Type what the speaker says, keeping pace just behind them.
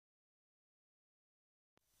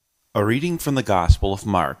A reading from the Gospel of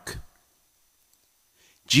Mark.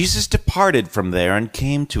 Jesus departed from there and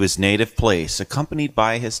came to his native place, accompanied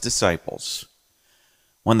by his disciples.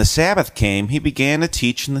 When the Sabbath came, he began to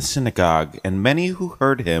teach in the synagogue, and many who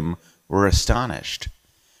heard him were astonished.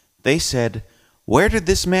 They said, "Where did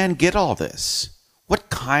this man get all this? What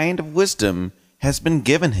kind of wisdom has been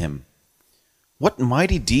given him? What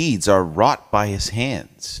mighty deeds are wrought by his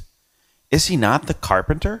hands? Is he not the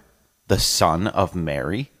carpenter, the son of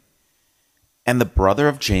Mary, and the brother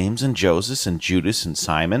of James and Joseph and Judas and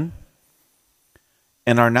Simon?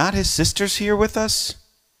 And are not his sisters here with us?"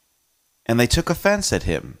 And they took offense at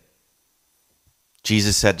him.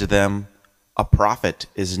 Jesus said to them, "A prophet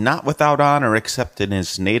is not without honor except in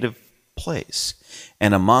his native place,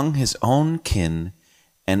 and among his own kin,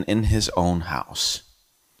 and in his own house."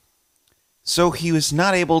 So he was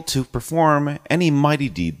not able to perform any mighty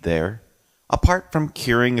deed there, apart from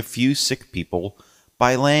curing a few sick people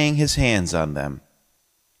by laying his hands on them.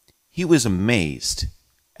 He was amazed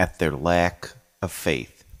at their lack of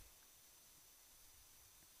faith.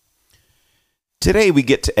 Today we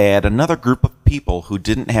get to add another group of people who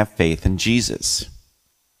didn't have faith in Jesus.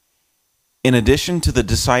 In addition to the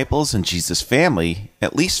disciples and Jesus' family,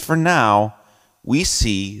 at least for now, we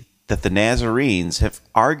see that the Nazarenes have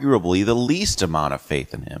arguably the least amount of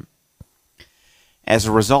faith in him. As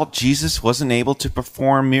a result, Jesus wasn't able to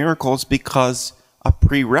perform miracles because a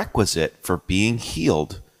prerequisite for being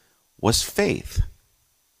healed was faith.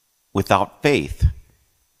 Without faith,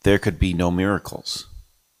 there could be no miracles.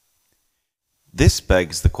 This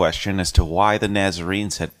begs the question as to why the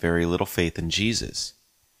Nazarenes had very little faith in Jesus.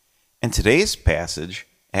 And today's passage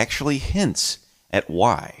actually hints at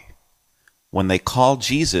why, when they call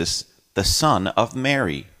Jesus the son of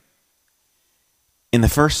Mary. In the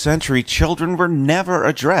first century, children were never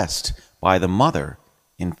addressed by the mother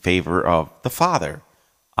in favor of the father,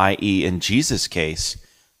 i.e., in Jesus' case,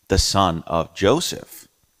 the son of Joseph.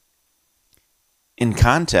 In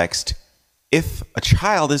context, if a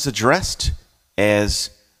child is addressed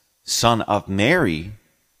as son of Mary,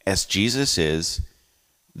 as Jesus is,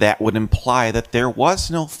 that would imply that there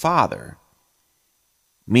was no father,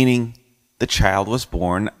 meaning the child was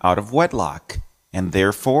born out of wedlock, and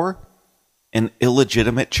therefore an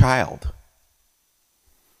illegitimate child.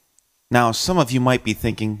 Now, some of you might be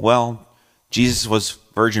thinking, well, Jesus was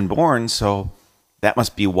virgin born, so that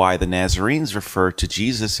must be why the Nazarenes refer to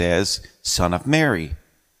Jesus as Son of Mary.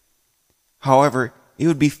 However, it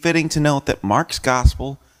would be fitting to note that Mark's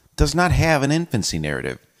Gospel does not have an infancy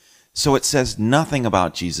narrative, so it says nothing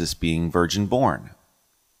about Jesus being virgin born.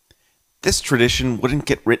 This tradition wouldn't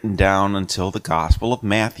get written down until the Gospel of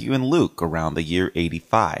Matthew and Luke around the year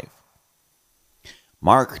 85.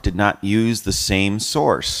 Mark did not use the same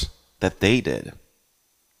source that they did.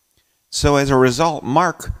 So as a result,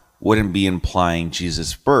 Mark wouldn't be implying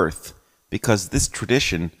Jesus' birth because this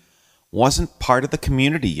tradition wasn't part of the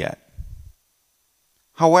community yet.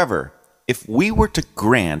 However, if we were to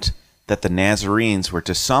grant that the Nazarenes were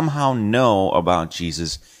to somehow know about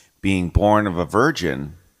Jesus being born of a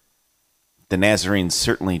virgin, the Nazarenes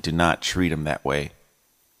certainly did not treat him that way.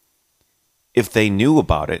 If they knew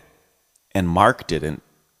about it, and Mark didn't,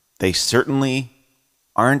 they certainly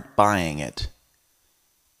aren't buying it.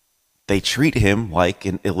 They treat him like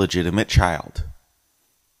an illegitimate child.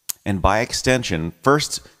 And by extension,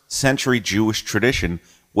 first century Jewish tradition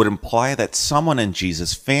would imply that someone in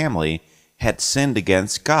Jesus' family had sinned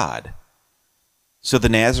against God. So the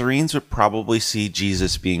Nazarenes would probably see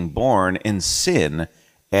Jesus being born in sin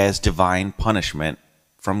as divine punishment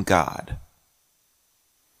from God.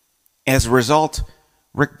 As a result,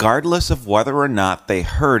 regardless of whether or not they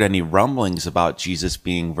heard any rumblings about Jesus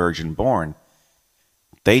being virgin born,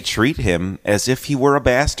 they treat him as if he were a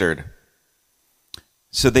bastard.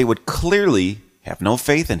 So they would clearly have no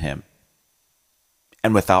faith in him.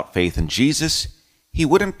 And without faith in Jesus, he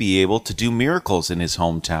wouldn't be able to do miracles in his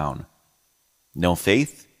hometown. No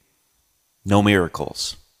faith, no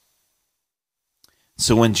miracles.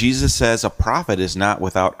 So when Jesus says a prophet is not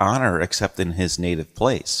without honor except in his native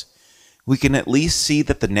place, we can at least see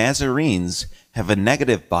that the Nazarenes have a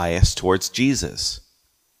negative bias towards Jesus.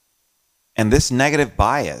 And this negative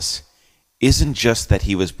bias isn't just that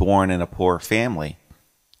he was born in a poor family.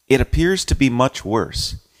 It appears to be much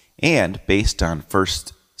worse. And, based on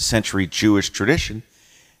first century Jewish tradition,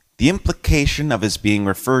 the implication of his being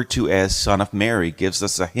referred to as Son of Mary gives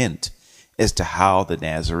us a hint as to how the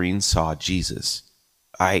Nazarenes saw Jesus,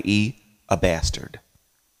 i.e., a bastard.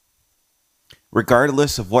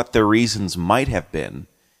 Regardless of what their reasons might have been,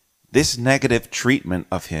 this negative treatment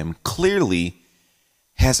of him clearly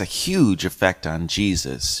has a huge effect on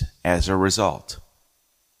Jesus as a result.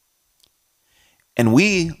 And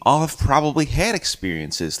we all have probably had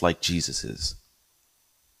experiences like Jesus's.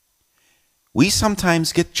 We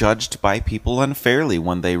sometimes get judged by people unfairly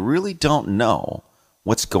when they really don't know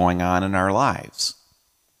what's going on in our lives.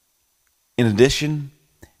 In addition,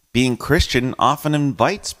 being Christian often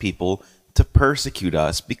invites people to persecute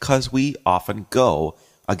us because we often go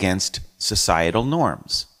against societal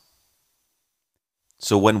norms.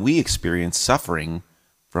 So when we experience suffering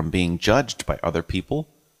from being judged by other people,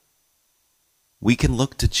 we can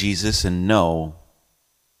look to Jesus and know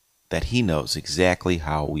that He knows exactly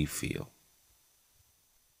how we feel.